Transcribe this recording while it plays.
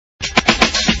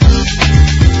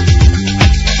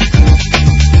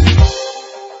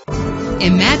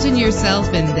Imagine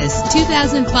yourself in this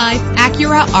 2005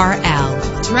 Acura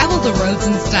RL. Travel the roads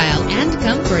in style and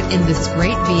comfort in this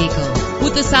great vehicle.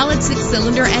 With a solid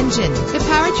 6-cylinder engine, the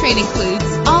powertrain includes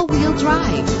all-wheel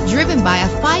drive, driven by a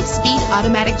 5-speed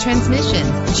automatic transmission.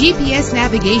 GPS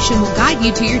navigation will guide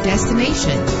you to your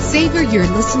destination. Savor your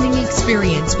listening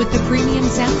experience with the premium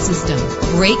sound system.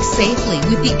 Brake safely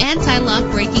with the anti-lock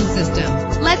braking system.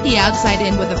 Let the outside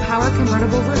in with a power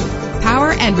convertible roof.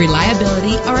 Power and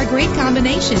reliability are a great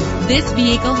combination. This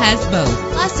vehicle has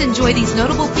both. Plus, enjoy these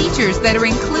notable features that are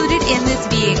included in this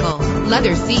vehicle: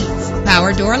 leather seats,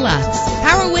 power door locks,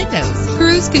 power windows,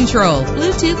 cruise control,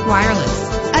 Bluetooth wireless,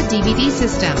 a DVD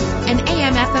system, an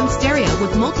AM/FM stereo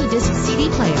with multi-disc CD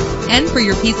player. And for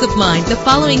your peace of mind, the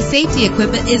following safety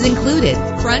equipment is included: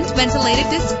 front ventilated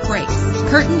disc brakes,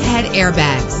 curtain head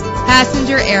airbags,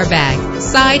 passenger airbag,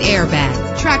 side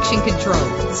airbag, traction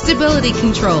control, stability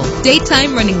control,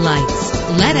 daytime running lights.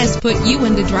 Let us put you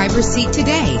in the driver's seat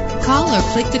today. Call or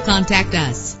click to contact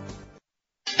us.